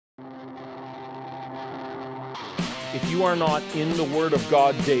if you are not in the Word of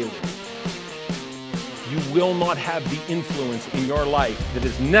God daily, you will not have the influence in your life that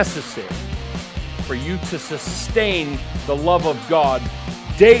is necessary for you to sustain the love of God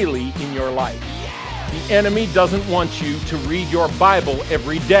daily in your life. The enemy doesn't want you to read your Bible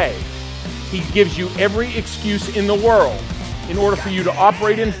every day. He gives you every excuse in the world in order for you to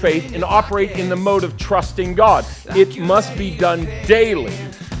operate in faith and operate in the mode of trusting God. It must be done daily.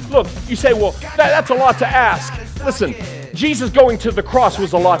 Look, you say, well, that's a lot to ask. Listen, Jesus going to the cross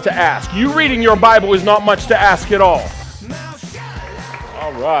was a lot to ask. You reading your Bible is not much to ask at all.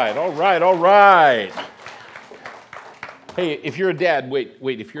 All right. Hey, if you're a dad, wait.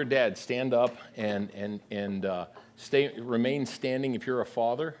 If you're a dad, stand up and remain standing. If you're a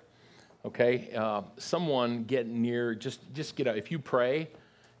father, okay. Someone get near. Just get up. If you pray,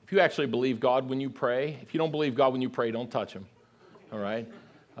 if you actually believe God when you pray. If you don't believe God when you pray, don't touch him. All right.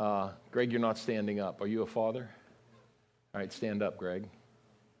 Greg, you're not standing up. Are you a father? All right, stand up, Greg.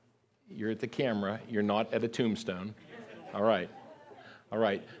 You're at the camera. You're not at a tombstone. All right.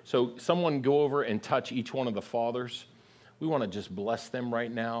 So someone go over and touch each one of the fathers. We want to just bless them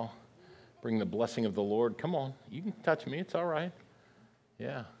right now. Bring the blessing of the Lord. Come on. You can touch me. It's all right.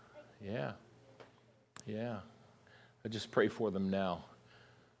 Yeah. I just pray for them now.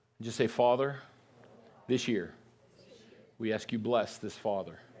 Just say, Father, this year, we ask you bless this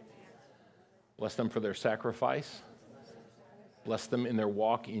father. Bless them for their sacrifice. Bless them in their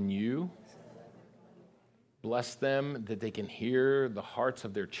walk in you. Bless them that they can hear the hearts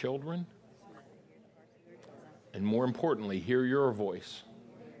of their children. And more importantly, hear your voice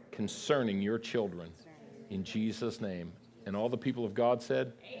concerning your children. In Jesus' name. And all the people of God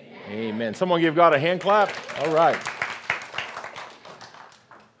said, Amen. Someone give God a hand clap. All right.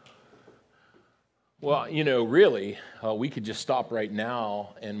 Well, really, we could just stop right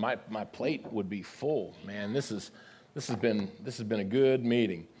now, and my plate would be full. Man, this has been a good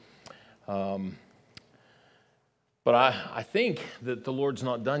meeting. But I think that the Lord's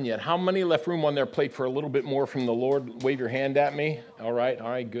not done yet. How many left room on their plate for a little bit more from the Lord? Wave your hand at me. All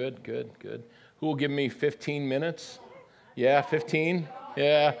right, good. Who will give me 15 minutes? Yeah, 15?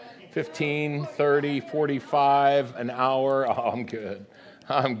 Yeah, 15, 30, 45, an hour. Oh,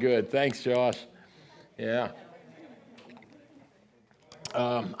 I'm good. Thanks, Josh. Yeah.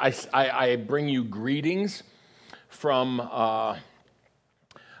 I bring you greetings from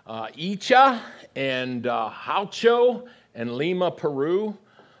Icha and Haucho and Lima, Peru.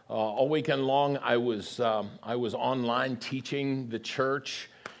 All weekend long, I was online teaching the church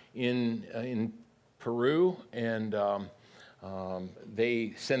in Peru, and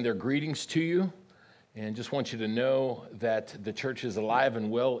they send their greetings to you, and just want you to know that the church is alive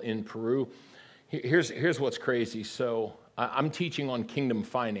and well in Peru. Here's what's crazy. So I'm teaching on kingdom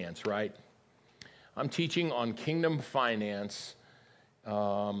finance, right? I'm teaching on kingdom finance,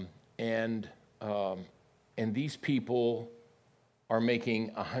 and these people are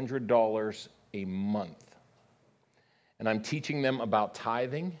making $100 a month. And I'm teaching them about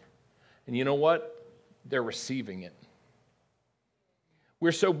tithing, and you know what? They're receiving it.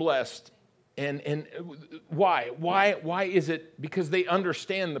 We're so blessed. And why? Why is it? Because they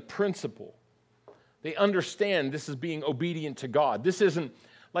understand the principle. They understand this is being obedient to God. This isn't,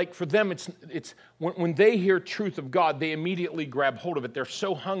 like for them, it's when they hear truth of God, they immediately grab hold of it. They're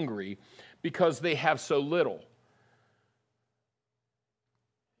so hungry because they have so little.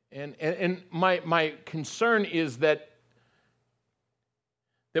 And my concern is that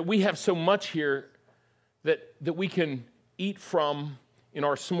we have so much here that we can eat from in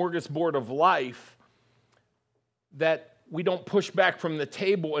our smorgasbord of life, that we don't push back from the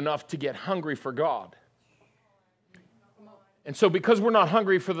table enough to get hungry for God. And so because we're not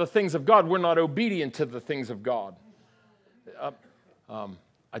hungry for the things of God, we're not obedient to the things of God.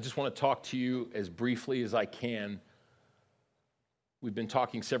 I just want to talk to you as briefly as I can. We've been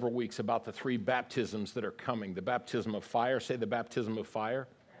talking several weeks about the 3 baptisms that are coming. The baptism of fire, say the baptism of fire.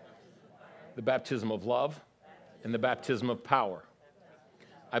 The baptism of love, and the baptism of power.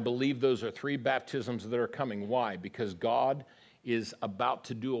 I believe those are 3 baptisms that are coming. Why? Because God is about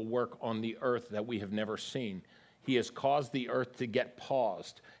to do a work on the earth that we have never seen. He has caused the earth to get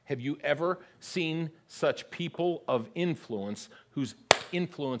paused. Have you ever seen such people of influence whose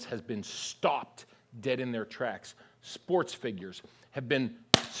influence has been stopped dead in their tracks? Sports figures have been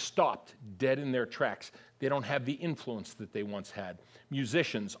stopped dead in their tracks. They don't have the influence that they once had.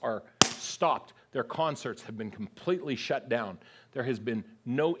 Musicians are stopped. Their concerts have been completely shut down. There has been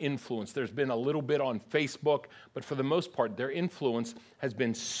no influence. There's been a little bit on Facebook, but for the most part, their influence has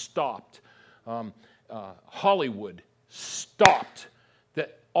been stopped. Hollywood stopped.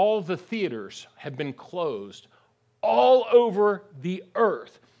 That all the theaters have been closed. all over the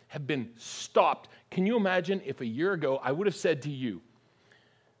earth have been stopped. Can you imagine if a year ago I would have said to you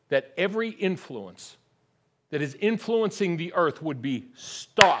that every influence that is influencing the earth would be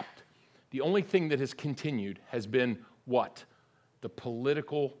stopped? The only thing that has continued has been what? The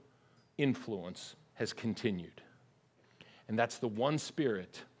political influence has continued. And that's the one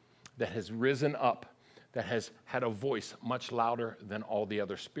spirit that has risen up, that has had a voice much louder than all the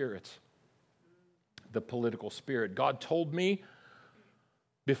other spirits. The political spirit. God told me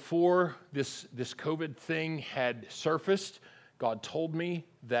before this COVID thing had surfaced, God told me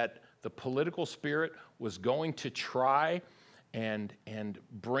that the political spirit was going to try and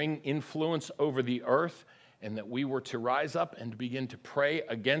bring influence over the earth, and that we were to rise up and begin to pray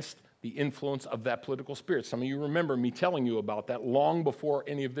against the influence of that political spirit. Some of you remember me telling you about that long before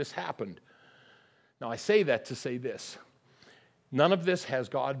any of this happened. Now, I say that to say this. None of this has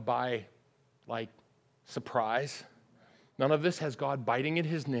God by, surprise. None of this has God biting at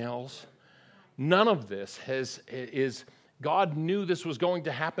his nails. None of this is God knew this was going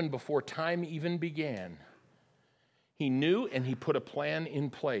to happen before time even began. He knew, and he put a plan in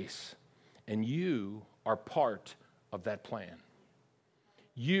place. And you are part of that plan.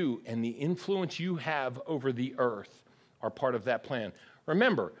 You and the influence you have over the earth are part of that plan.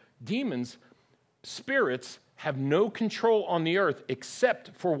 Remember, demons, spirits, have no control on the earth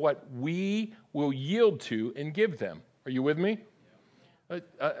except for what we will yield to and give them. Are you with me?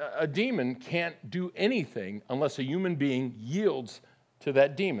 A demon can't do anything unless a human being yields to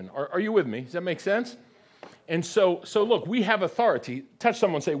that demon. Are you with me? Does that make sense? And so look, we have authority. Touch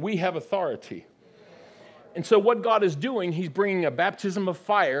someone, say, we have authority. And so what God is doing, he's bringing a baptism of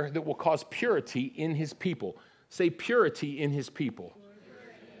fire that will cause purity in his people. Say purity in his people.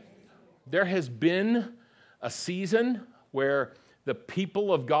 There has been a season where the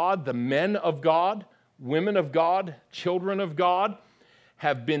people of God, the men of God, women of God, children of God,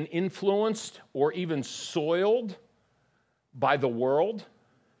 have been influenced or even soiled by the world.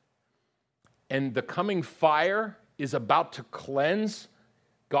 And the coming fire is about to cleanse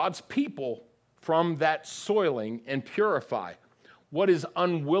God's people from that soiling and purify. What is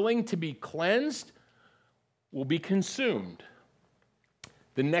unwilling to be cleansed will be consumed.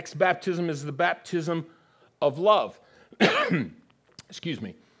 The next baptism is the baptism of love. Excuse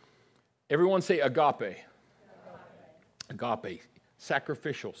me. Everyone say agape. Agape.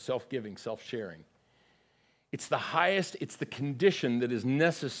 Sacrificial, self-giving, self-sharing. It's the highest, it's the condition that is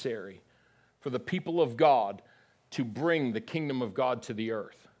necessary for the people of God to bring the kingdom of God to the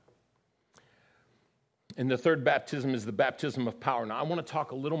earth. And the third baptism is the baptism of power. Now, I want to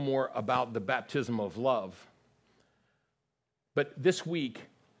talk a little more about the baptism of love. But this week,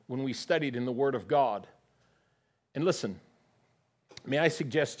 when we studied in the Word of God, and listen, may I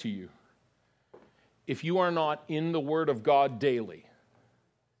suggest to you, if you are not in the Word of God daily,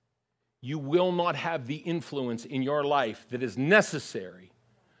 you will not have the influence in your life that is necessary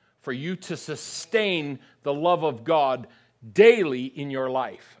for you to sustain the love of God daily in your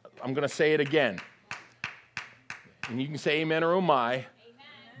life. I'm going to say it again. And you can say amen or oh my.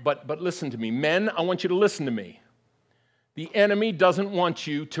 But listen to me. Men, I want you to listen to me. The enemy doesn't want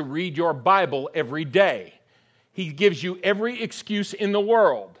you to read your Bible every day. He gives you every excuse in the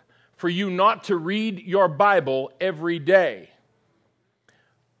world for you not to read your Bible every day.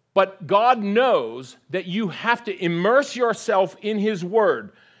 But God knows that you have to immerse yourself in His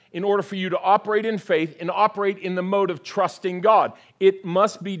Word in order for you to operate in faith and operate in the mode of trusting God. It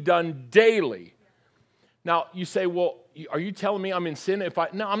must be done daily. Now, you say, well, are you telling me I'm in sin?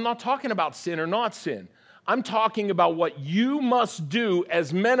 No, I'm not talking about sin or not sin. I'm talking about what you must do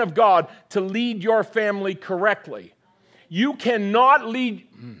as men of God to lead your family correctly. You cannot lead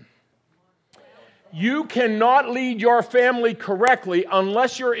your family correctly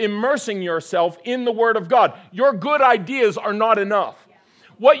unless you're immersing yourself in the Word of God. Your good ideas are not enough.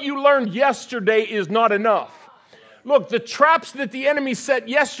 What you learned yesterday is not enough. Look, the traps that the enemy set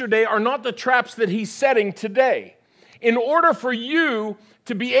yesterday are not the traps that he's setting today. In order for you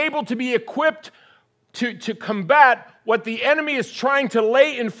to be able to be equipped to combat what the enemy is trying to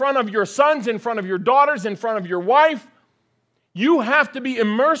lay in front of your sons, in front of your daughters, in front of your wife, you have to be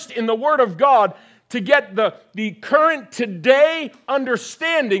immersed in the Word of God to get the current today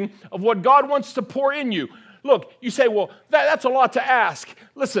understanding of what God wants to pour in you. Look, you say, well, that's a lot to ask.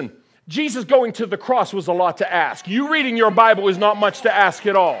 Listen, Jesus going to the cross was a lot to ask. You reading your Bible is not much to ask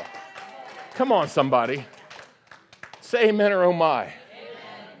at all. Come on, somebody. Say amen or oh my. Amen.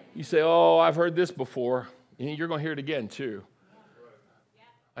 You say, oh, I've heard this before. You're going to hear it again, too.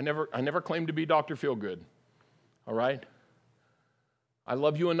 I never claimed to be Dr. Feelgood. All right? I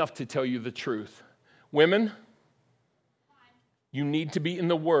love you enough to tell you the truth. Women, You need to be in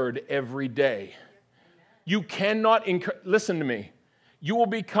the Word every day. You cannot, listen to me, you will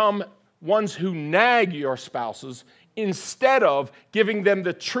become ones who nag your spouses instead of giving them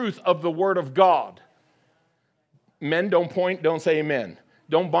the truth of the Word of God. Men, don't point, don't say amen.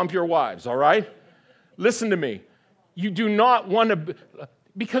 Don't bump your wives, all right? Listen to me. You do not want to,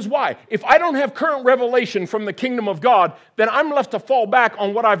 because why? If I don't have current revelation from the kingdom of God, then I'm left to fall back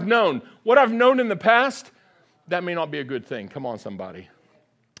on what I've known. What I've known in the past, that may not be a good thing. Come on, somebody.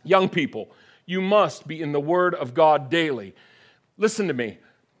 Young people, you must be in the Word of God daily. Listen to me.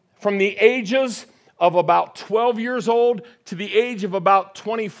 From the ages of about 12 years old to the age of about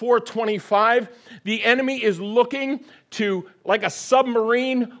 24, 25, the enemy is looking to, like a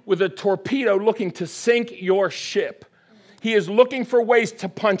submarine with a torpedo, looking to sink your ship. He is looking for ways to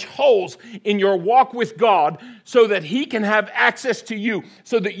punch holes in your walk with God so that he can have access to you,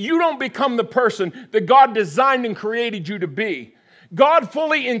 so that you don't become the person that God designed and created you to be. God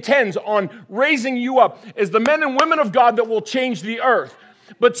fully intends on raising you up as the men and women of God that will change the earth.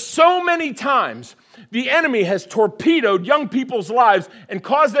 But so many times, the enemy has torpedoed young people's lives and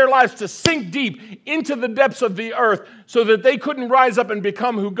caused their lives to sink deep into the depths of the earth so that they couldn't rise up and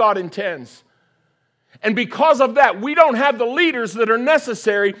become who God intends. And because of that, we don't have the leaders that are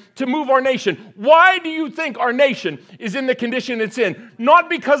necessary to move our nation. Why do you think our nation is in the condition it's in? Not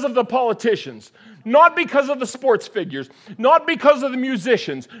because of the politicians, not because of the sports figures, not because of the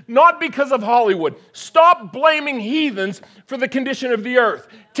musicians, not because of Hollywood. Stop blaming heathens for the condition of the earth.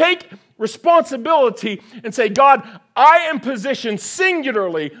 Take responsibility and say, God, I am positioned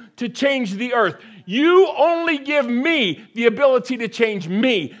singularly to change the earth. You only give me the ability to change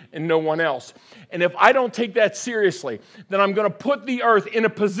me and no one else. And if I don't take that seriously, then I'm going to put the earth in a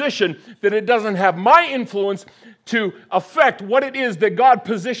position that it doesn't have my influence to affect what it is that God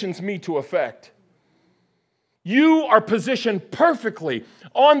positions me to affect. You are positioned perfectly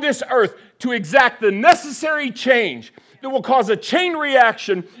on this earth to exact the necessary change that will cause a chain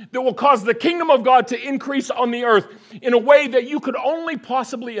reaction, that will cause the kingdom of God to increase on the earth in a way that you could only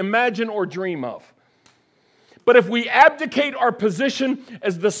possibly imagine or dream of. But if we abdicate our position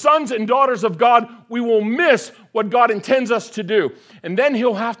as the sons and daughters of God, we will miss what God intends us to do. And then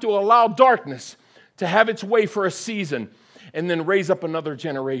he'll have to allow darkness to have its way for a season and then raise up another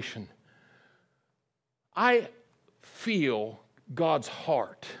generation. I feel God's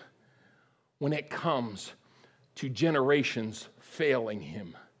heart when it comes to generations failing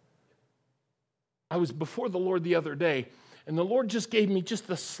him. I was before the Lord the other day, and the Lord just gave me just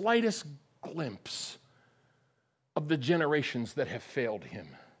the slightest glimpse of the generations that have failed him.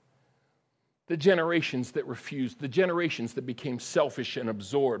 The generations that refused, the generations that became selfish and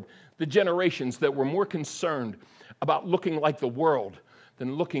absorbed, the generations that were more concerned about looking like the world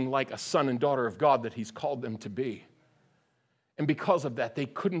than looking like a son and daughter of God that he's called them to be. And because of that, they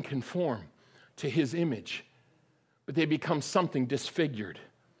couldn't conform to his image, but they become something disfigured.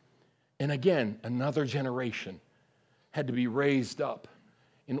 And again, another generation had to be raised up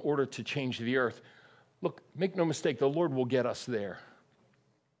in order to change the earth. Look, make no mistake, the Lord will get us there.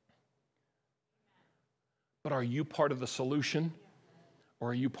 But are you part of the solution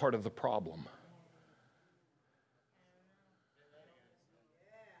or are you part of the problem?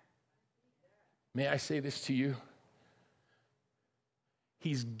 May I say this to you?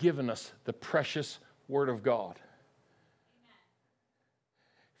 He's given us the precious Word of God.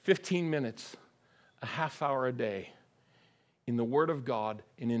 15 minutes, a half hour a day in the Word of God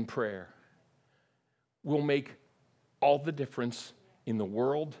and in prayer will make all the difference in the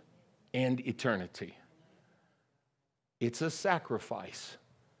world and eternity. It's a sacrifice.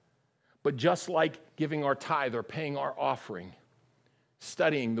 But just like giving our tithe or paying our offering,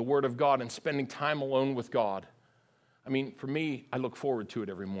 studying the Word of God and spending time alone with God, I mean, for me, I look forward to it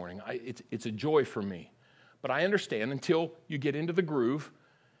every morning. It's a joy for me. But I understand until you get into the groove,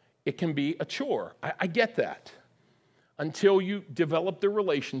 it can be a chore. I get that. Until you develop the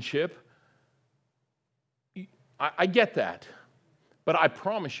relationship, I get that. But I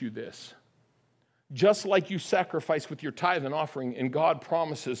promise you this. Just like you sacrifice with your tithe and offering, and God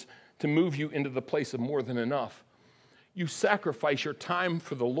promises to move you into the place of more than enough, you sacrifice your time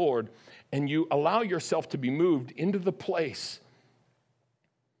for the Lord, and you allow yourself to be moved into the place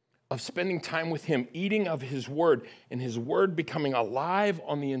of spending time with Him, eating of His Word, and His Word becoming alive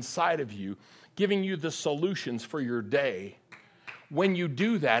on the inside of you, giving you the solutions for your day. When you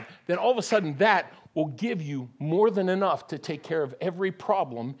do that, then all of a sudden that will give you more than enough to take care of every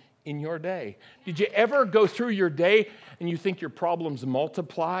problem in your day. Did you ever go through your day and you think your problems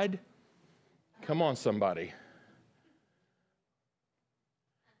multiplied? Come on, somebody.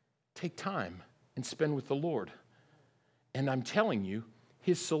 Take time and spend with the Lord. And I'm telling you,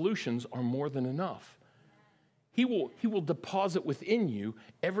 his solutions are more than enough. He will deposit within you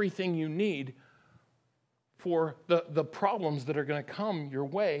everything you need for the problems that are going to come your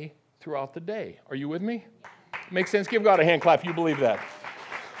way throughout the day. Are you with me? Makes sense? Give God a hand clap if you believe that.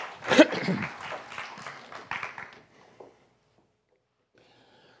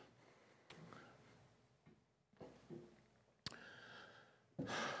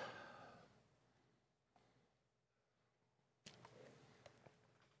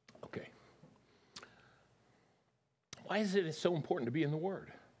 Okay. Why is it so important to be in the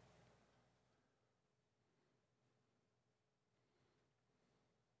Word?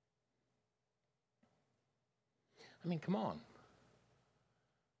 I mean, come on.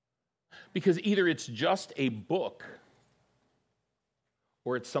 Because either it's just a book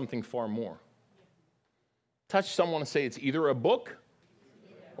or it's something far more. Touch someone and say it's either a book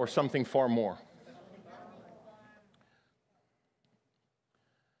or something far more.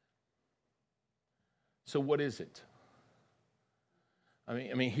 So what is it? I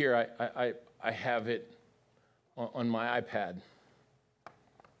mean, here I have it on my iPad.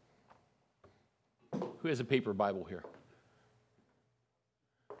 Who has a paper Bible here?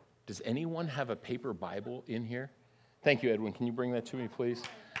 Does anyone have a paper Bible in here? Thank you, Edwin. Can you bring that to me, please?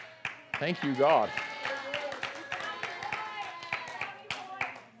 Thank you, God.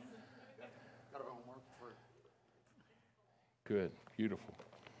 Good, beautiful.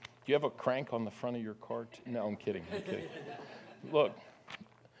 Do you have a crank on the front of your car? No, I'm kidding. Look.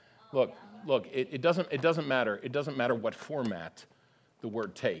 It doesn't matter. It doesn't matter what format the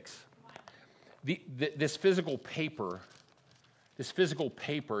Word takes. This physical paper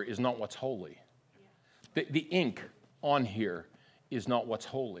is not what's holy. The ink on here is not what's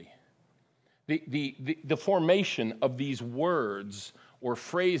holy. The formation of these words or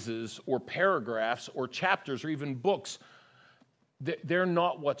phrases or paragraphs or chapters or even books, they're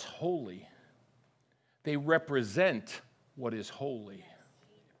not what's holy. They represent what is holy.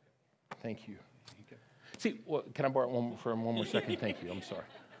 Thank you. See, well, can I borrow it for one more second? Thank you. I'm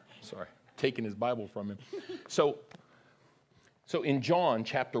sorry. Taking his Bible from him. So in John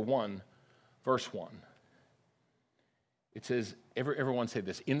chapter 1, verse 1, it says, everyone say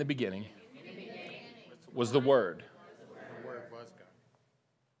this, in the beginning was the Word. The Word was God.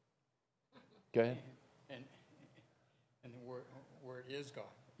 Go ahead. And the Word is God.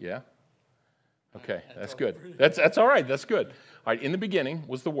 Yeah? Okay, that's good. That's all right, that's good. All right, in the beginning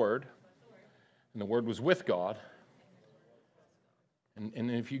was the Word, and the Word was with God. And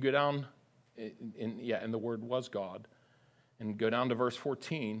if you go down, and the Word was God, and go down to verse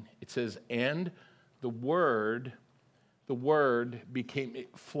 14, it says, and the Word became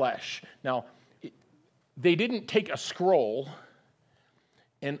flesh. Now, they didn't take a scroll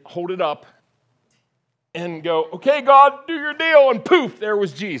and hold it up and go, okay, God, do your deal, and poof, there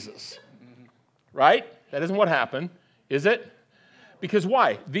was Jesus. Right? That isn't what happened, is it? Because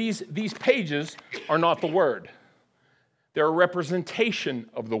why? These pages are not the Word. They're a representation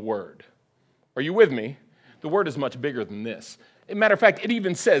of the Word. Are you with me? The Word is much bigger than this. As a matter of fact, it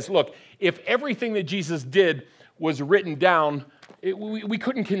even says, look, if everything that Jesus did was written down, we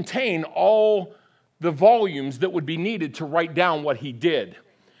couldn't contain all the volumes that would be needed to write down what he did.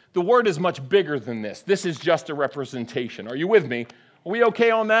 The Word is much bigger than this. This is just a representation. Are you with me? Are we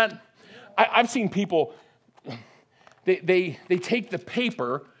okay on that? I've seen people, they take the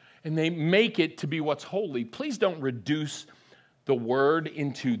paper and they make it to be what's holy. Please don't reduce the Word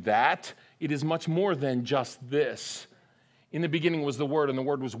into that. It is much more than just this. In the beginning was the Word, and the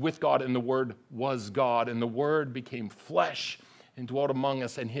Word was with God, and the Word was God, and the Word became flesh and dwelt among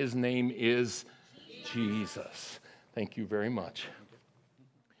us, and his name is Jesus. Thank you very much.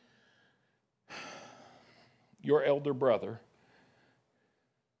 Your elder brother,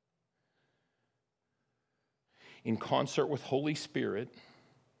 in concert with Holy Spirit,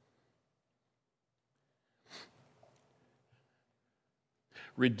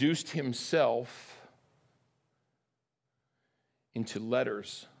 reduced himself into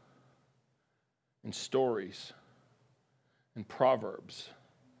letters and stories and proverbs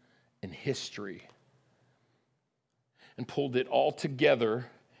and history and pulled it all together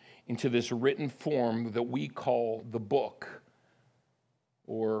into this written form that we call the book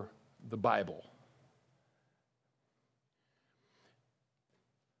or the Bible.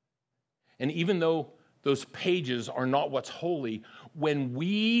 And even though those pages are not what's holy, when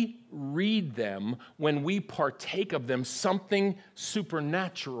we read them, when we partake of them, something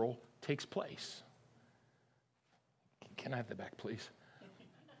supernatural takes place. Can I have that back, please?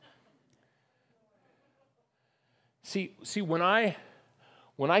 See, when I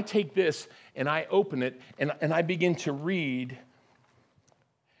When I take this and I open it and I begin to read,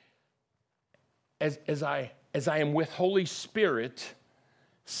 as I am with Holy Spirit,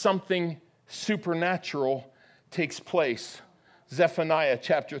 something supernatural takes place. Zephaniah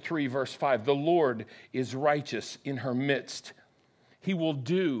chapter 3, verse 5. The Lord is righteous in her midst. He will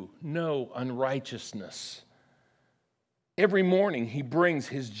do no unrighteousness. Every morning he brings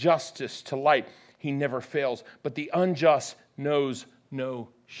his justice to light. He never fails. But the unjust knows no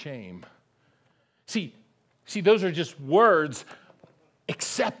shame. See, those are just words,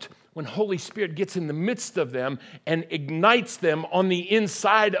 except when Holy Spirit gets in the midst of them and ignites them on the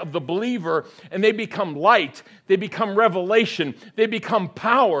inside of the believer, and they become light, they become revelation, they become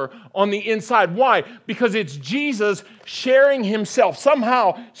power on the inside. Why? Because it's Jesus sharing himself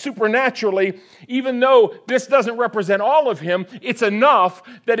somehow supernaturally. Even though this doesn't represent all of him, it's enough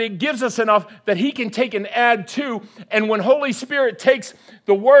that it gives us enough that he can take and add to. And when Holy Spirit takes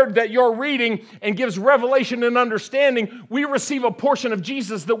the word that you're reading and gives revelation and understanding, we receive a portion of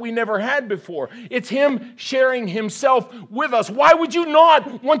Jesus that we never had before. It's him sharing himself with us. Why would you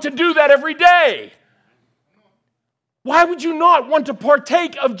not want to do that every day? Why would you not want to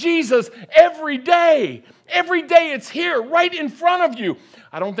partake of Jesus every day? Every day it's here, right in front of you.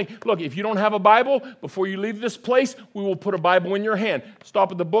 I don't think, look, if you don't have a Bible, before you leave this place, we will put a Bible in your hand.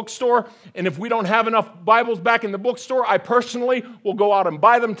 Stop at the bookstore, and if we don't have enough Bibles back in the bookstore, I personally will go out and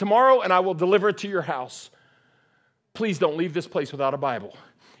buy them tomorrow, and I will deliver it to your house. Please don't leave this place without a Bible.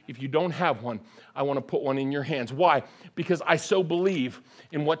 If you don't have one, I want to put one in your hands. Why? Because I so believe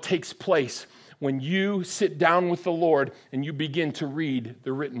in what takes place when you sit down with the Lord and you begin to read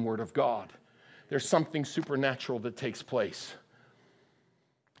the written word of God. There's something supernatural that takes place.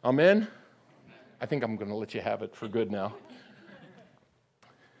 Amen? I think I'm going to let you have it for good now.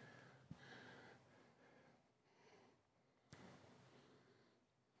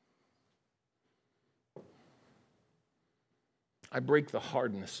 I break the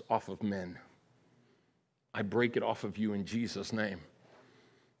hardness off of men. I break it off of you in Jesus' name.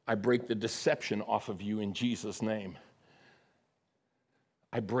 I break the deception off of you in Jesus' name.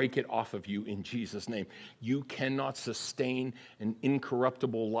 I break it off of you in Jesus' name. You cannot sustain an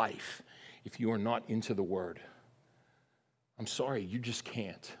incorruptible life if you are not into the Word. I'm sorry, you just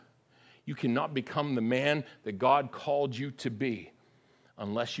can't. You cannot become the man that God called you to be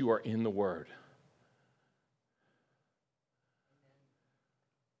unless you are in the Word.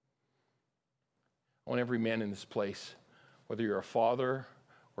 I want every man in this place, whether you're a father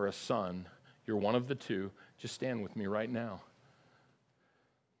or a son, you're one of the two, just stand with me right now.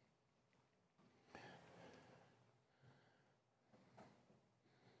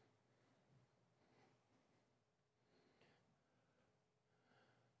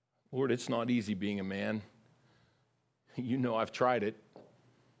 Lord, it's not easy being a man. You know I've tried it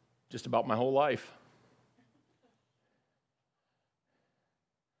just about my whole life.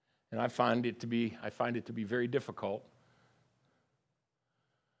 And I find it to be very difficult.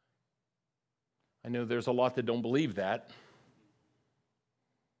 I know there's a lot that don't believe that.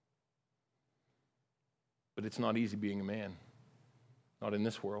 But it's not easy being a man. Not in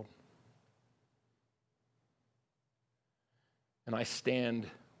this world. And I stand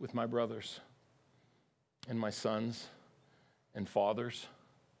with my brothers and my sons and fathers.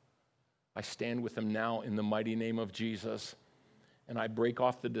 I stand with them now in the mighty name of Jesus. And I break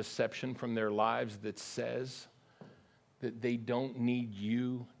off the deception from their lives that says that they don't need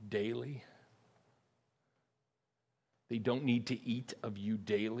you daily. They don't need to eat of you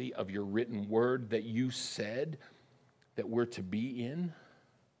daily, of your written word that you said that we're to be in.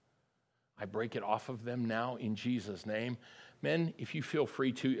 I break it off of them now in Jesus' name. Men, if you feel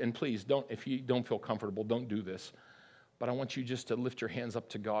free to, and please don't, if you don't feel comfortable, don't do this. But I want you just to lift your hands up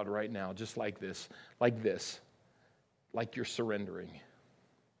to God right now, just like this, like you're surrendering.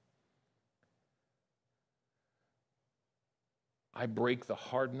 I break the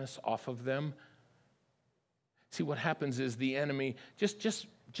hardness off of them. See, what happens is the enemy,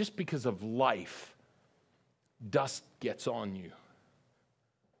 just because of life, dust gets on you.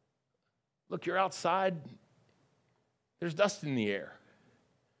 Look, you're outside, there's dust in the air.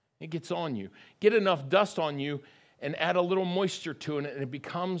 It gets on you. Get enough dust on you and add a little moisture to it, and it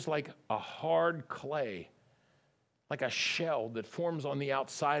becomes like a hard clay, like a shell that forms on the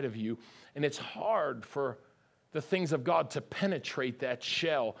outside of you. And it's hard for the things of God to penetrate that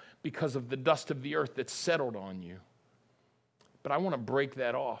shell because of the dust of the earth that's settled on you. But I want to break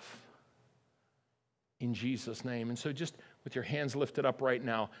that off in Jesus' name. And so just with your hands lifted up right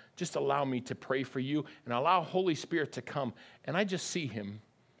now, just allow me to pray for you and allow Holy Spirit to come. And I just see him.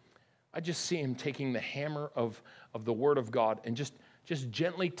 I just see him taking the hammer of the Word of God and just just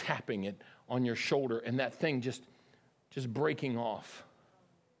gently tapping it on your shoulder and that thing just breaking off.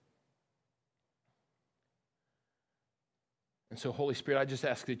 And so, Holy Spirit, I just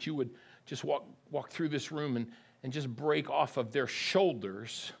ask that you would just walk through this room and just break off of their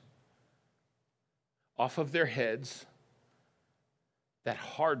shoulders, off of their heads, that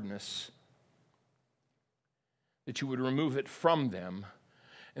hardness, that you would remove it from them,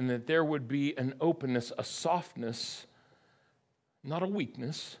 and that there would be an openness, a softness, not a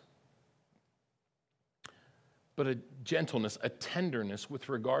weakness, but a gentleness, a tenderness with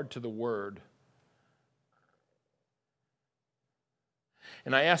regard to the word.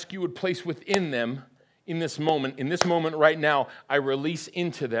 And I ask you would place within them, in this moment right now, I release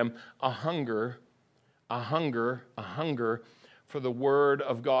into them a hunger for the Word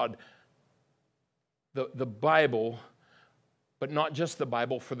of God. The Bible, but not just the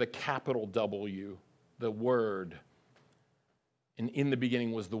Bible, for the capital W, the Word. And in the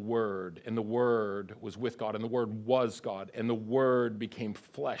beginning was the Word, and the Word was with God, and the Word was God, and the Word became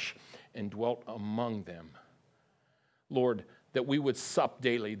flesh and dwelt among them. Lord, that we would sup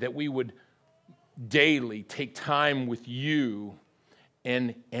daily, that we would daily take time with you,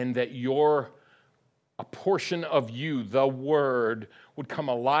 and that a portion of you, the Word, would come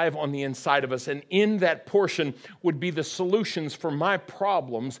alive on the inside of us, and in that portion would be the solutions for my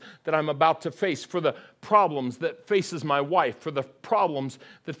problems that I'm about to face, for the problems that faces my wife, for the problems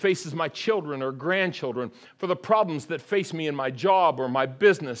that faces my children or grandchildren, for the problems that face me in my job or my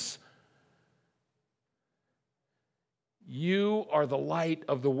business. You are the light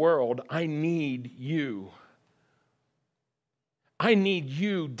of the world. I need you. I need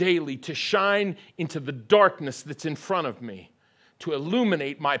you daily to shine into the darkness that's in front of me, to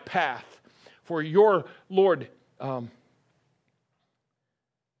illuminate my path. For your, Lord,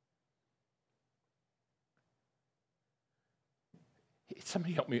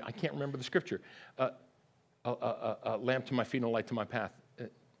 somebody help me. I can't remember the scripture. A lamp to my feet and a light to my path.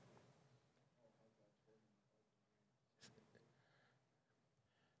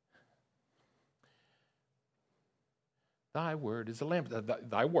 Thy word is a lamp.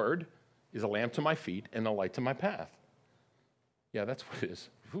 Thy word is a lamp to my feet and a light to my path. Yeah, that's what it is.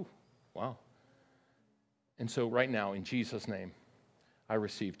 Whew, wow. And so right now, in Jesus' name, I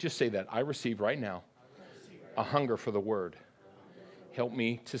receive. Just say that. I receive right now a hunger for the word. Help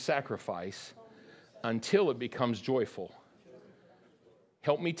me to sacrifice until it becomes joyful.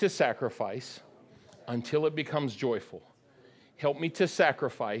 Help me to sacrifice until it becomes joyful. Help me to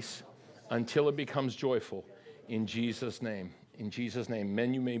sacrifice until it becomes joyful. In Jesus' name. In Jesus' name.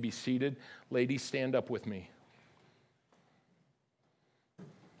 Men, you may be seated. Ladies, stand up with me.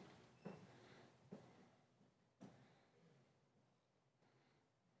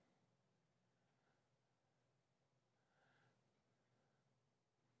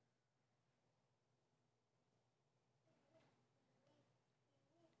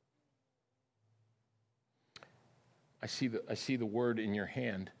 I see the word in your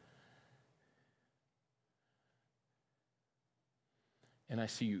hand. And I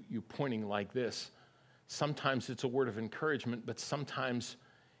see you pointing like this. Sometimes it's a word of encouragement, but sometimes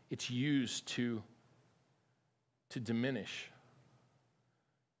it's used to diminish.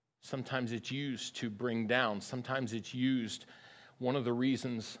 Sometimes it's used to bring down. Sometimes it's used, one of the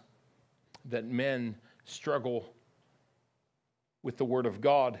reasons that men struggle with the Word of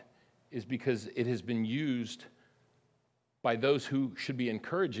God is because it has been used by those who should be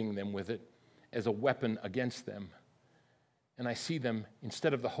encouraging them with it as a weapon against them. And I see them,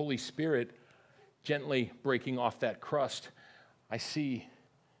 instead of the Holy Spirit gently breaking off that crust, I see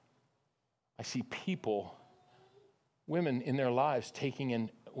people, women in their lives, taking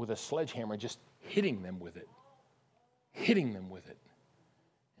in with a sledgehammer, just hitting them with it, hitting them with it,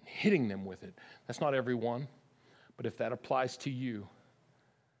 and hitting them with it. That's not everyone, but if that applies to you,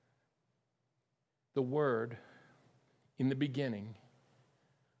 the Word in the beginning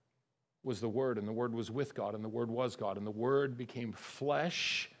was the Word, and the Word was with God, and the Word was God, and the Word became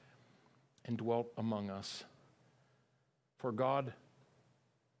flesh and dwelt among us. For God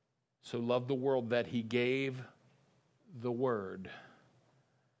so loved the world that He gave the Word.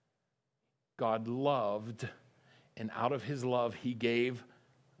 God loved, and out of His love He gave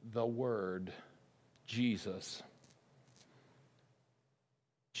the Word, Jesus.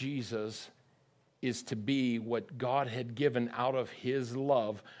 Jesus is to be what God had given out of His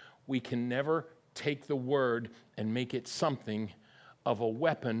love. We can never take the Word and make it something of a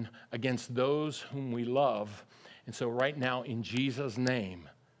weapon against those whom we love. And so right now, in Jesus' name,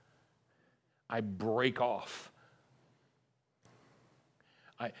 I break off.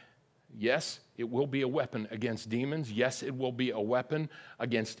 Yes, it will be a weapon against demons. Yes, it will be a weapon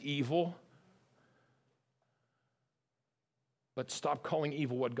against evil. But stop calling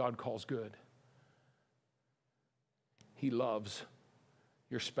evil what God calls good. He loves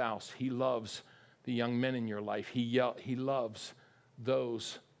your spouse. He loves the young men in your life. He loves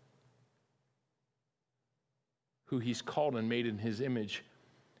those who He's called and made in His image.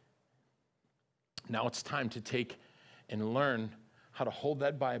 Now it's time to take and learn how to hold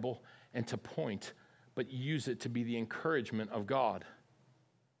that Bible and to point, but use it to be the encouragement of God.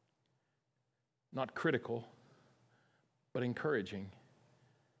 Not critical, but encouraging.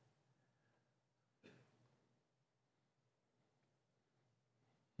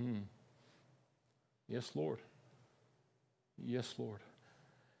 Yes, Lord. Yes, Lord.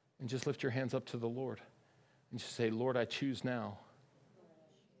 And just lift your hands up to the Lord and just say, Lord, I choose now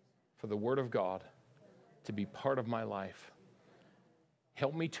for the Word of God to be part of my life.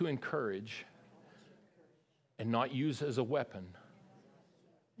 Help me to encourage and not use as a weapon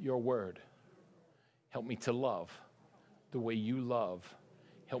your Word. Help me to love the way you love.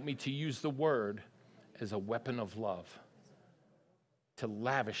 Help me to use the Word as a weapon of love, to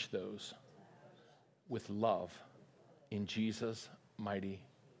lavish those with love in Jesus' mighty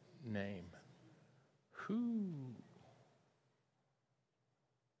name. Whoo.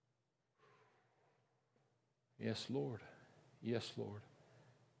 Yes, Lord. Yes, Lord.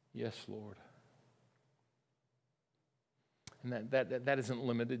 Yes, Lord. And that isn't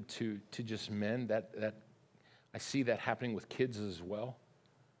limited to just men. That I see that happening with kids as well.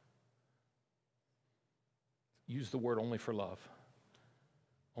 Use the word only for love.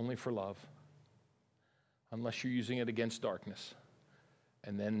 Only for love. Unless you're using it against darkness.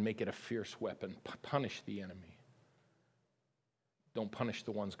 And then make it a fierce weapon. Punish the enemy. Don't punish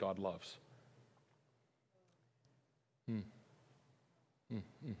the ones God loves.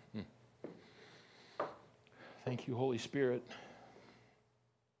 Thank you, Holy Spirit.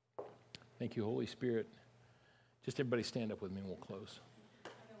 Thank you, Holy Spirit. Just everybody stand up with me and we'll close.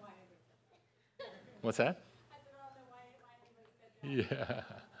 What's that? Yeah.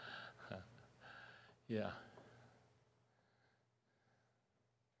 Yeah.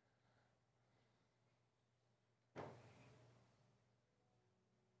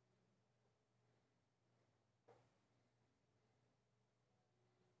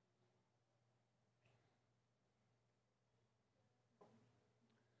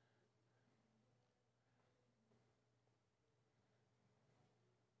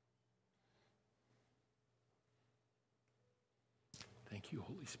 Thank you,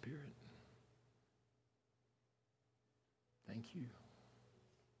 Holy Spirit. Thank you.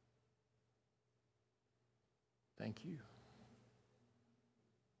 Thank you.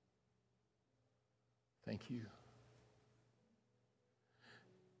 Thank you.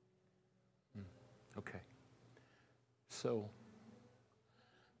 Okay. So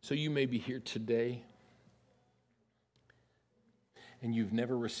you may be here today and you've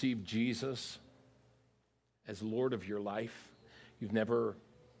never received Jesus as Lord of your life. You've never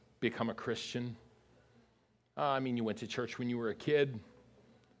become a Christian. You went to church when you were a kid,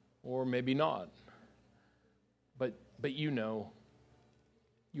 or maybe not. But you know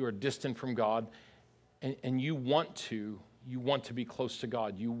you are distant from God, and you want to be close to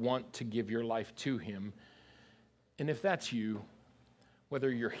God. You want to give your life to Him. And if that's you,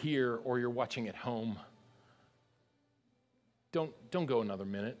 whether you're here or you're watching at home, don't go another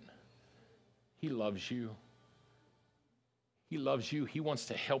minute. He loves you. He loves you. He wants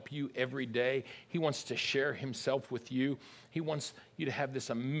to help you every day. He wants to share Himself with you. He wants you to have this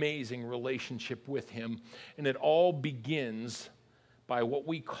amazing relationship with Him. And it all begins by what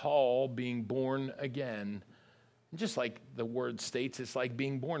we call being born again. And just like the word states, it's like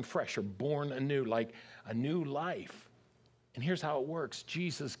being born fresh or born anew, like a new life. And here's how it works.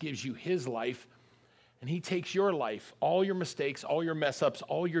 Jesus gives you His life, and He takes your life, all your mistakes, all your mess ups,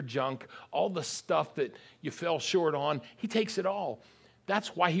 all your junk, all the stuff that you fell short on. He takes it all.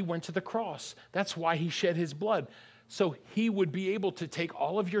 That's why He went to the cross. That's why He shed His blood. So He would be able to take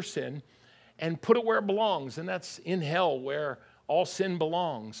all of your sin and put it where it belongs. And that's in hell, where all sin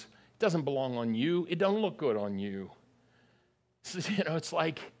belongs. It doesn't belong on you. It doesn't look good on you. It's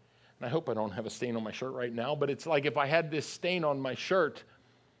like, and I hope I don't have a stain on my shirt right now, but it's like if I had this stain on my shirt,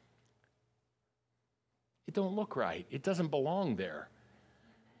 it don't look right. It doesn't belong there.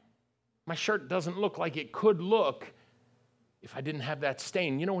 My shirt doesn't look like it could look if I didn't have that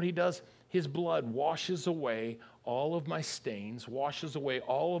stain. You know what He does? His blood washes away all of my stains, washes away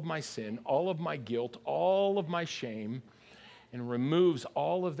all of my sin, all of my guilt, all of my shame, and removes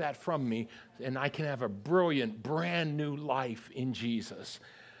all of that from me, and I can have a brilliant, brand new life in Jesus.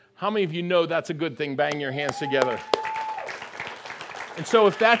 How many of you know that's a good thing? Bang your hands together. And so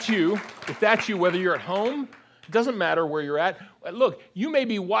if that's you, whether you're at home, it doesn't matter where you're at. Look, you may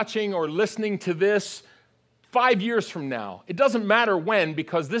be watching or listening to this 5 years from now. It doesn't matter when,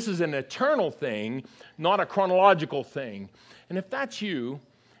 because this is an eternal thing, not a chronological thing. And if that's you,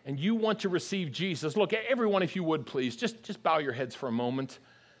 and you want to receive Jesus, look, everyone, if you would, please, just bow your heads for a moment.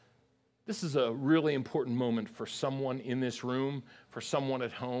 This is a really important moment for someone in this room, for someone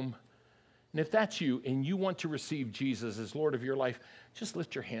at home. And if that's you and you want to receive Jesus as Lord of your life, just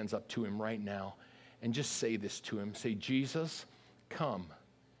lift your hands up to him right now and just say this to him. Say, Jesus, come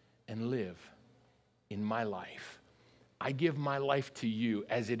and live in my life. I give my life to you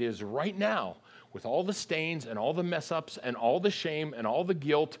as it is right now, with all the stains and all the mess-ups and all the shame and all the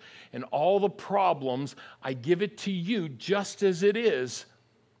guilt and all the problems. I give it to you just as it is,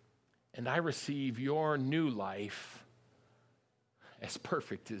 and I receive your new life as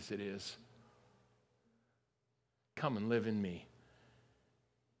perfect as it is. Come and live in me.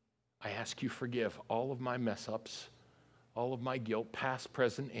 I ask you forgive all of my mess-ups, all of my guilt, past,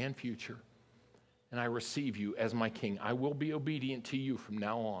 present, and future. And I receive you as my king. I will be obedient to you from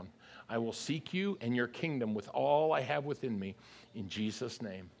now on. I will seek you and your kingdom with all I have within me, in Jesus'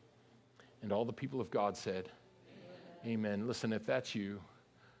 name. And all the people of God said, amen. Amen. Listen, if that's you,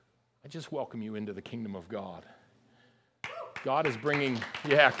 I just welcome you into the kingdom of God. God is bringing,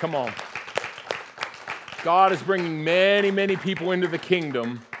 come on. God is bringing many, many people into the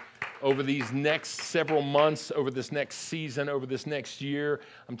kingdom over these next several months, over this next season, over this next year.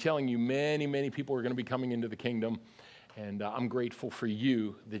 I'm telling you, many, many people are going to be coming into the kingdom, and I'm grateful for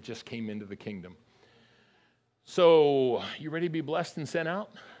you that just came into the kingdom. So, you ready to be blessed and sent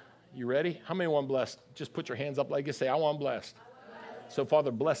out? You ready? How many want blessed? Just put your hands up like this. Say, I want blessed. So,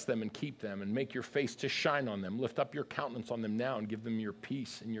 Father, bless them and keep them and make your face to shine on them. Lift up your countenance on them now and give them your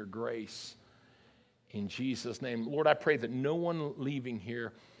peace and your grace. In Jesus' name. Lord, I pray that no one leaving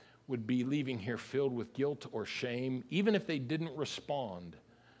here would be leaving here filled with guilt or shame, even if they didn't respond.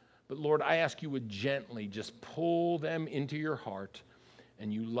 But Lord, I ask you would gently just pull them into your heart,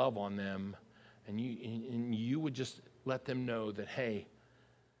 and you love on them, and you would just let them know that, hey,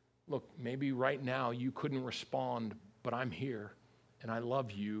 look, maybe right now you couldn't respond, but I'm here, and I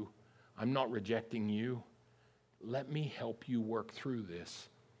love you. I'm not rejecting you. Let me help you work through this.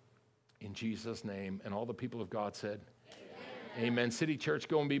 In Jesus' name. And all the people of God said, amen. Amen. City Church,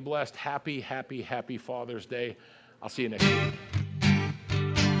 go and be blessed. Happy, happy, happy Father's Day. I'll see you next week.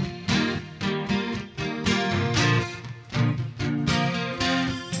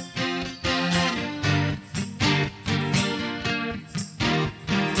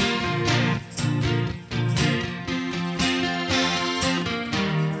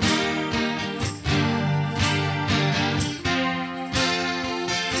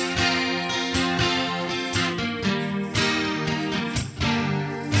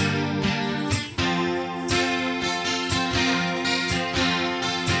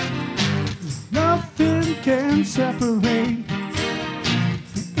 Can separate.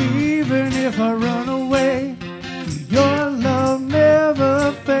 Even if I run away, your love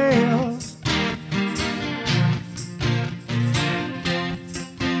never fails.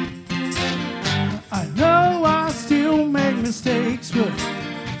 I know I still make mistakes, but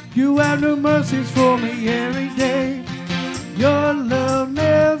you have new mercies for me every day. Your love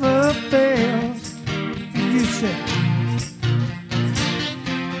never fails. And you said,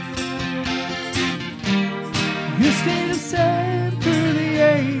 you stay the same through the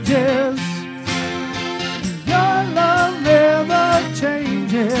ages. Your love never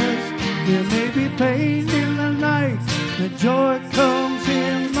changes. There may be pain in the night, but joy comes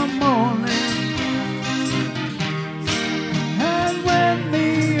in the morning. And when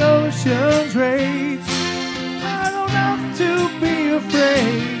the oceans rage, I don't have to be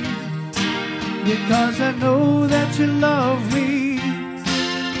afraid, because I know that you love me.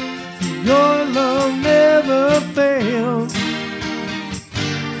 Your love never fails.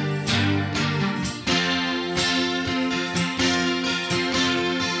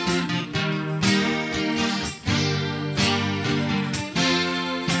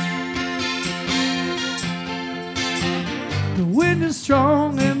 The wind is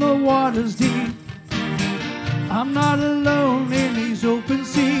strong and the water's deep. I'm not alone in these open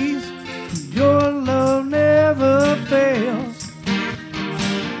seas. Your love never fails.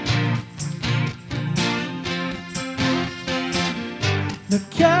 The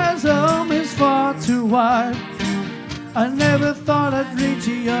chasm is far too wide. I never thought I'd reach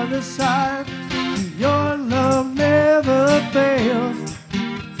the other side. Your love never fails.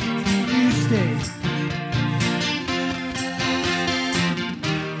 You stay.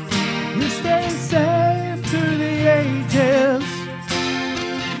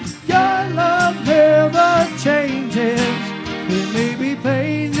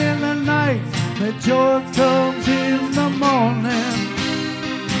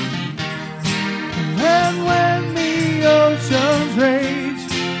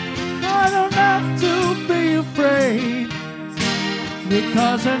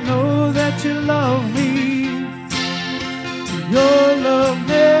 because I know that you love me. Your love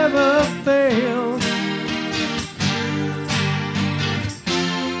never fails.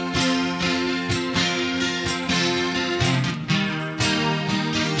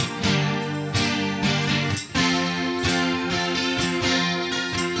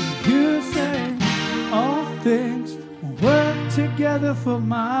 You say all things work together for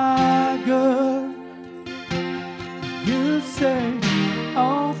my good. You say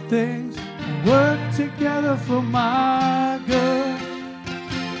all things work together for my good.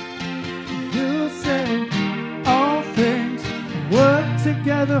 You say all things work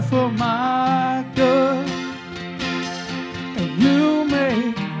together for my good. And you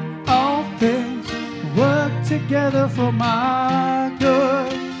make all things work together for my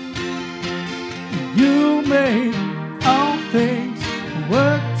good. You make all things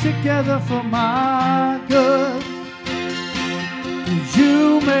work together for my good.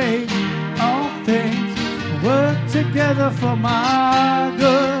 You make all things work together for my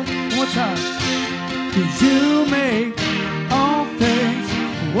good. One more time. You make all things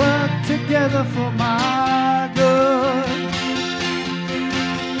work together for my good.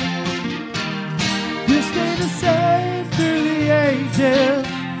 You stay the same through the ages.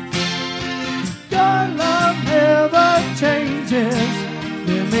 Your love never changes.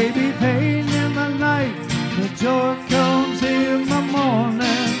 There may be pain in the night, but joy comes in the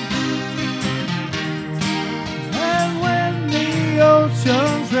morning. And when the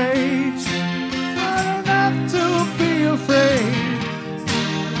oceans rage, I don't have to be afraid,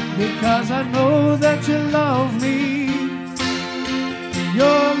 because I know that you love me.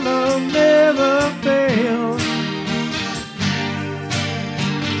 Your love never fails.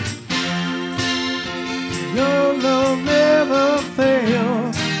 Your love never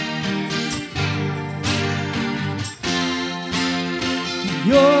fails.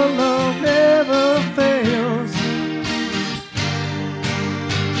 Your love never fails.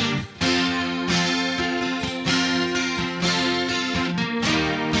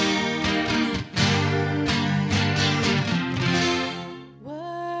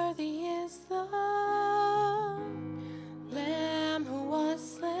 Worthy is the Lamb who was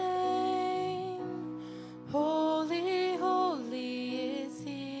slain. Holy, holy is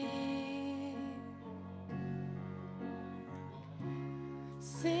He.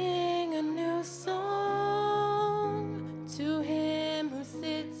 Sing a new song to Him who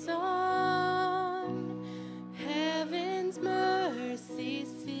sits on heaven's mercy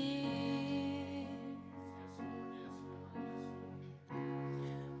seat.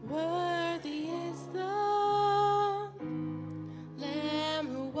 Worthy is the Lamb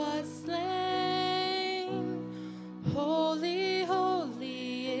who was slain. Holy,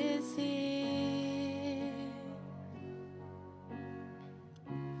 holy is He.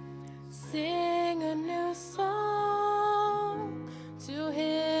 Sing a new song to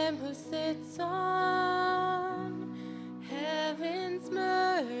Him who sits on heaven's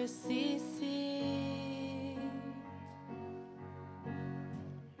mercy seat.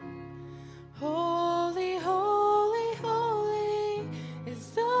 Holy, holy, holy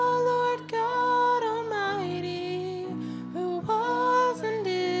is the Lord God Almighty, who was and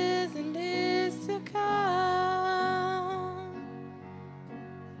is to come.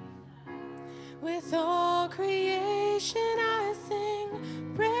 With all creation I sing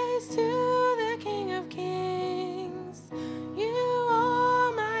praise to the King of Kings. You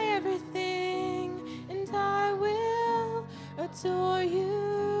are my everything, and I will adore you.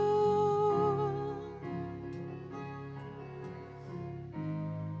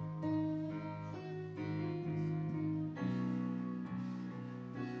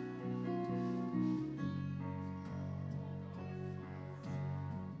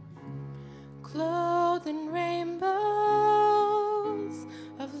 Clothed in rainbows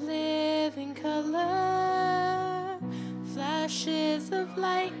of living color, flashes of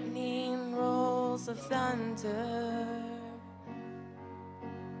lightning, rolls of thunder.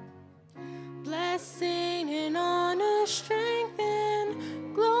 Blessing and honor, strength and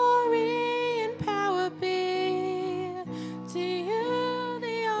glory and power be to you,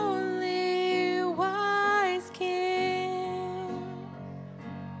 the only wise King.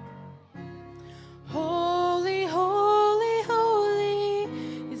 Holy, holy, holy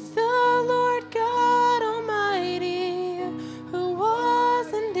is the Lord God Almighty, who was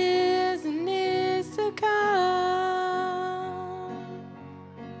and is to come.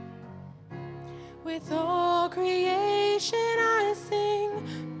 With all creation I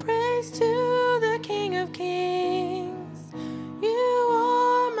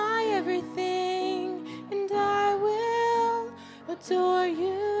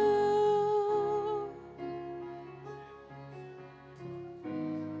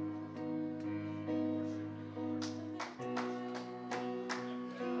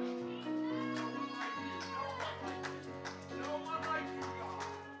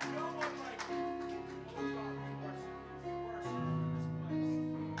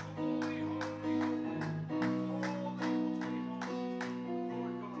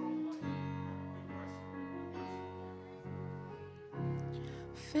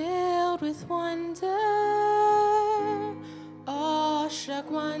filled with wonder, awestruck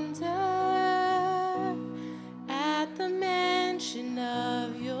wonder, at the mention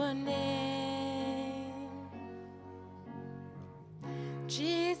of your name.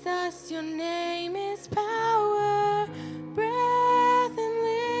 Jesus, your name is power, breath and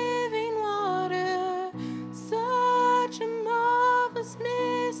living water, such a marvelous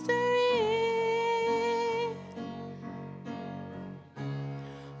mystery.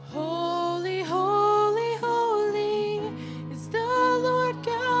 Holy, holy, holy is the Lord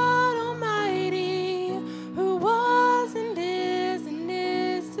God Almighty, who was and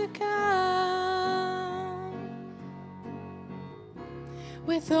is to come.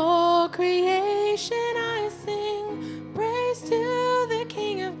 With all creation I sing praise to the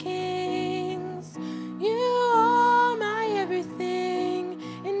King of Kings. You are my everything,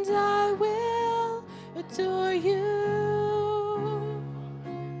 and I will adore you.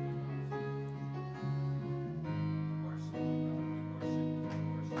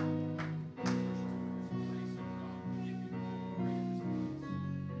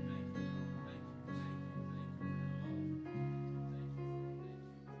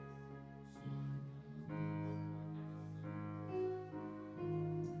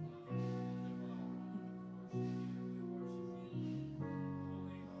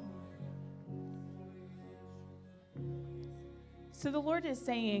 So the Lord is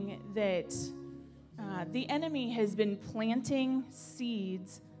saying that the enemy has been planting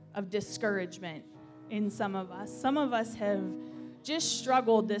seeds of discouragement in some of us. Some of us have just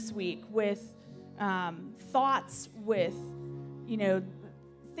struggled this week with thoughts, with,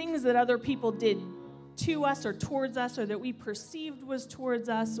 things that other people did to us or towards us, or that we perceived was towards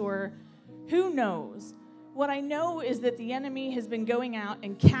us, or who knows. What I know is that the enemy has been going out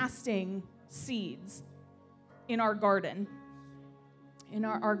and casting seeds in our garden. In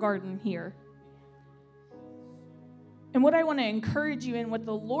our garden here. And what I want to encourage you in, what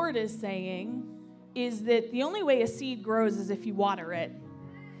the Lord is saying, is that the only way a seed grows is if you water it.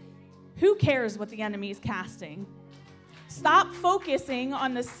 Who cares what the enemy is casting? Stop focusing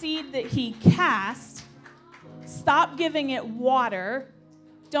on the seed that he cast. Stop giving it water.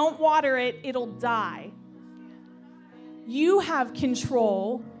 Don't water it, it'll die. You have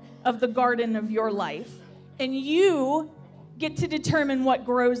control of the garden of your life, and you get to determine what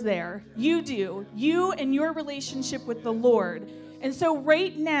grows there. You do. You and your relationship with the Lord. And so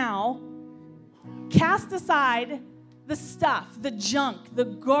right now, cast aside the stuff, the junk, the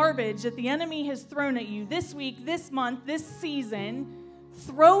garbage that the enemy has thrown at you this week, this month, this season.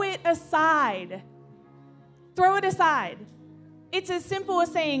 Throw it aside. Throw it aside. It's as simple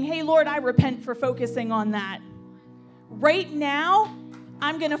as saying, hey, Lord, I repent for focusing on that. Right now,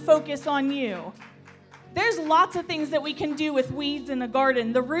 I'm going to focus on you. There's lots of things that we can do with weeds in a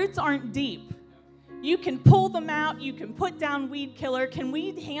garden. The roots aren't deep. You can pull them out. You can put down weed killer. Can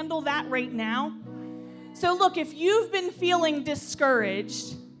we handle that right now? So look, if you've been feeling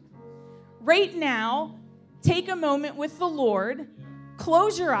discouraged, right now, take a moment with the Lord,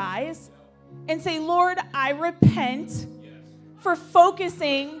 close your eyes, and say, Lord, I repent for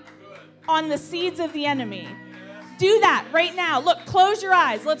focusing on the seeds of the enemy. Do that right now. Look, close your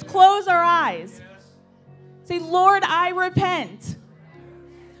eyes. Let's close our eyes. Say, Lord, I repent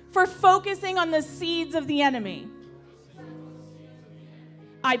for focusing on the seeds of the enemy.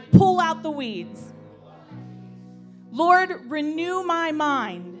 I pull out the weeds. Lord, renew my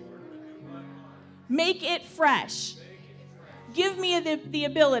mind. Make it fresh. Give me the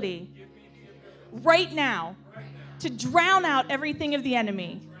ability right now to drown out everything of the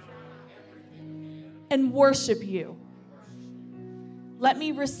enemy and worship you. Let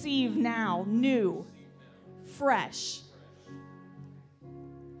me receive now new, fresh.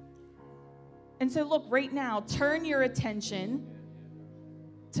 And so look, right now, turn your attention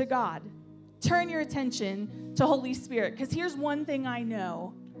to God. Turn your attention to Holy Spirit. Because here's one thing I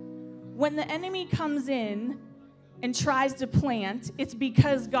know. When the enemy comes in and tries to plant, it's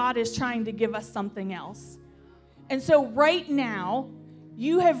because God is trying to give us something else. And so right now,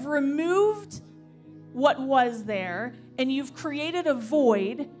 you have removed what was there, and you've created a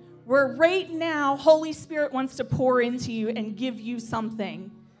void where right now, Holy Spirit wants to pour into you and give you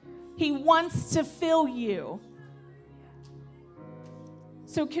something. He wants to fill you.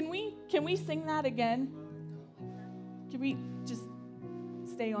 So can we sing that again? Can we just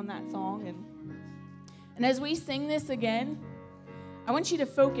stay on that song? And as we sing this again, I want you to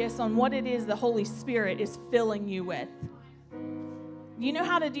focus on what it is the Holy Spirit is filling you with. You know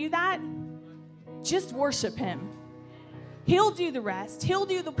how to do that? Just worship Him. He'll do the rest. He'll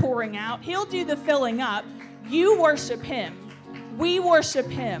do the pouring out. He'll do the filling up. You worship Him. We worship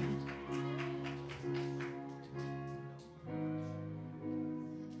Him.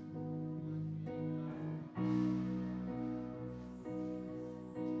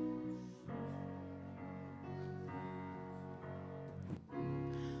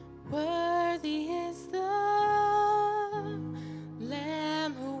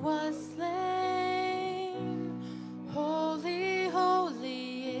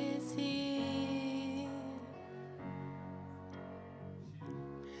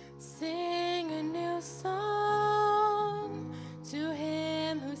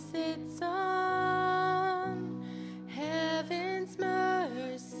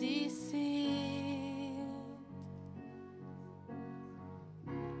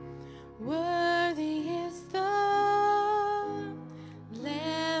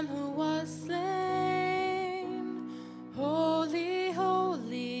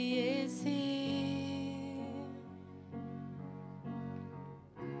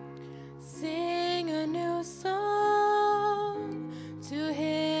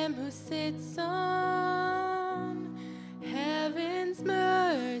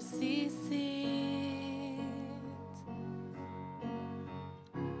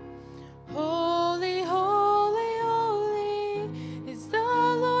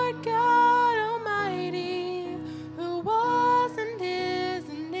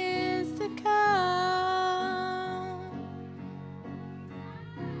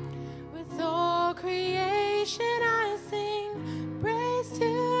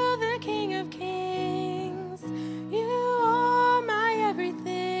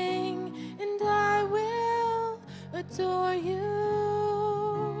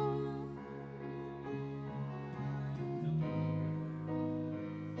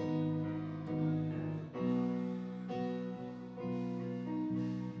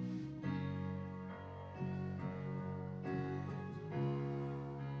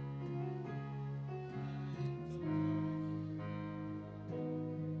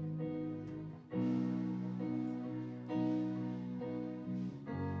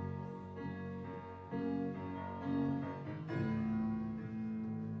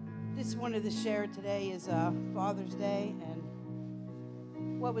 wanted to share today is Father's Day,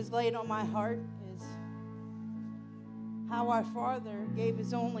 and what was laid on my heart is how our Father gave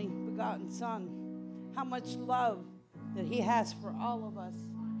his only begotten Son, how much love that he has for all of us,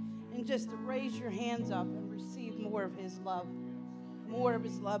 and just to raise your hands up and receive more of his love, more of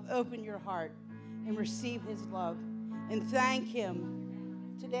his love. Open your heart and receive his love, and thank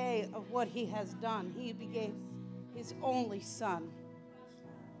him today of what he has done. He gave his only Son.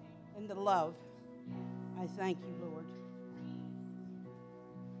 And the love. I thank you, Lord.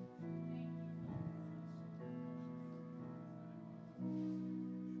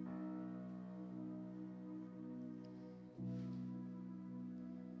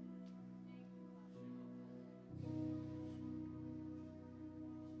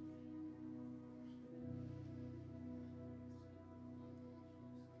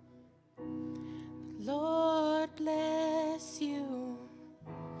 Lord bless you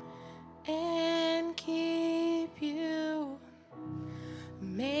and keep you.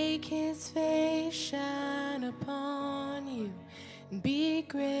 Make his face shine upon you and be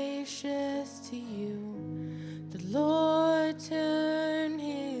gracious to you. The Lord turn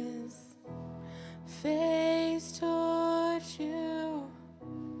his face towards you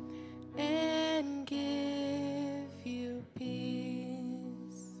and give you peace.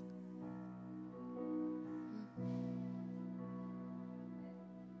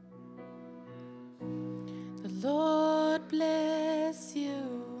 The Lord bless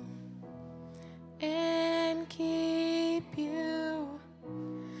you and keep you.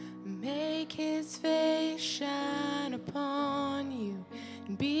 Make his face shine upon you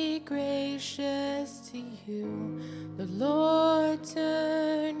and be gracious to you. The Lord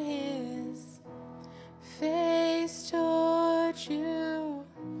turn his face towards you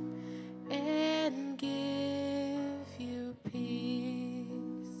and give you peace.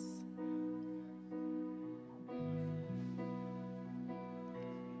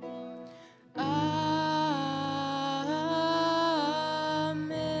 Amen.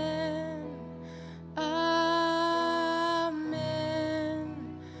 Amen. Amen.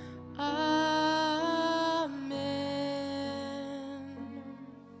 Amen.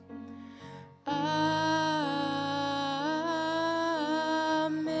 Amen.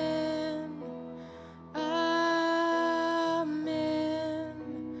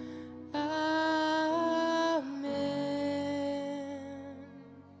 Amen.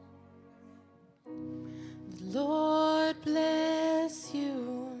 The Lord bless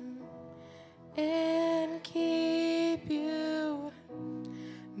you and keep you.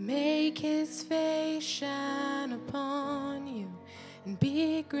 Make his face shine upon you and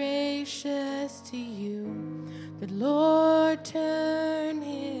be gracious to you. The Lord turn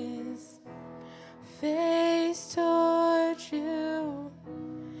his face towards you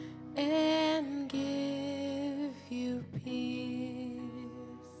and give you peace.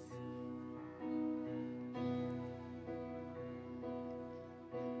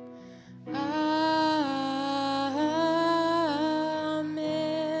 Amen.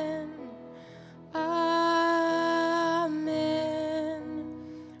 Amen. Amen.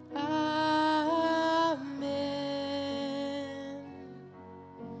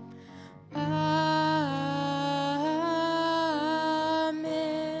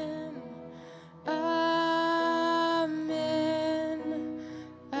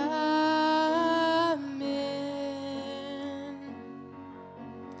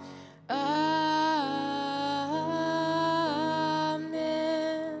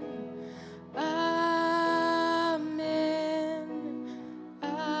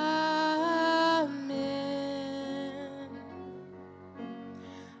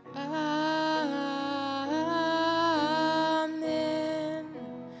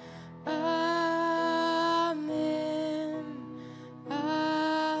 Amen.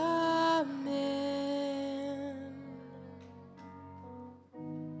 Amen.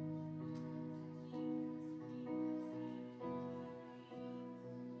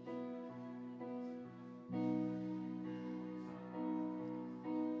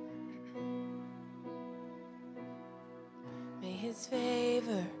 May his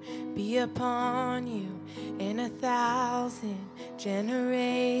favor be upon you in 1,000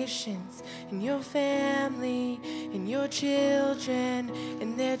 generations, in your family, in your children,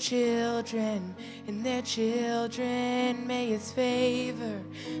 in their children, in their children. May his favor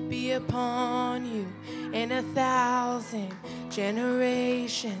be upon you in 1,000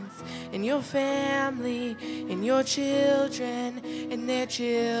 generations, in your family, in your children, in their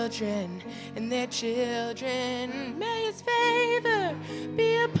children, in their children. May his favor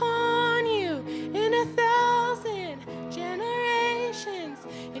be upon you in 1,000 generations,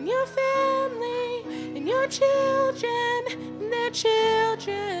 in your family, children, and their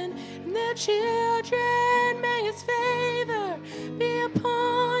children, and their children. May his favor be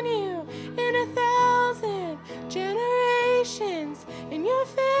upon you in 1,000 generations, in your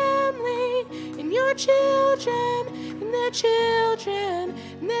family, in your children, and their children,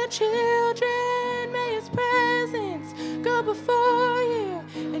 and their children. May his presence go before you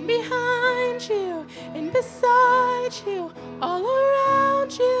and behind you and beside you, all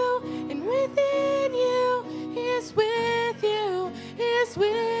around you and within you. He is with you. He is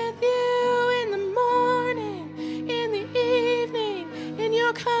with you in the morning, in the evening, in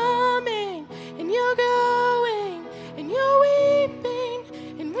your coming, in your going, in your weeping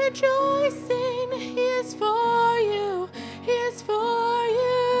and rejoicing. He is for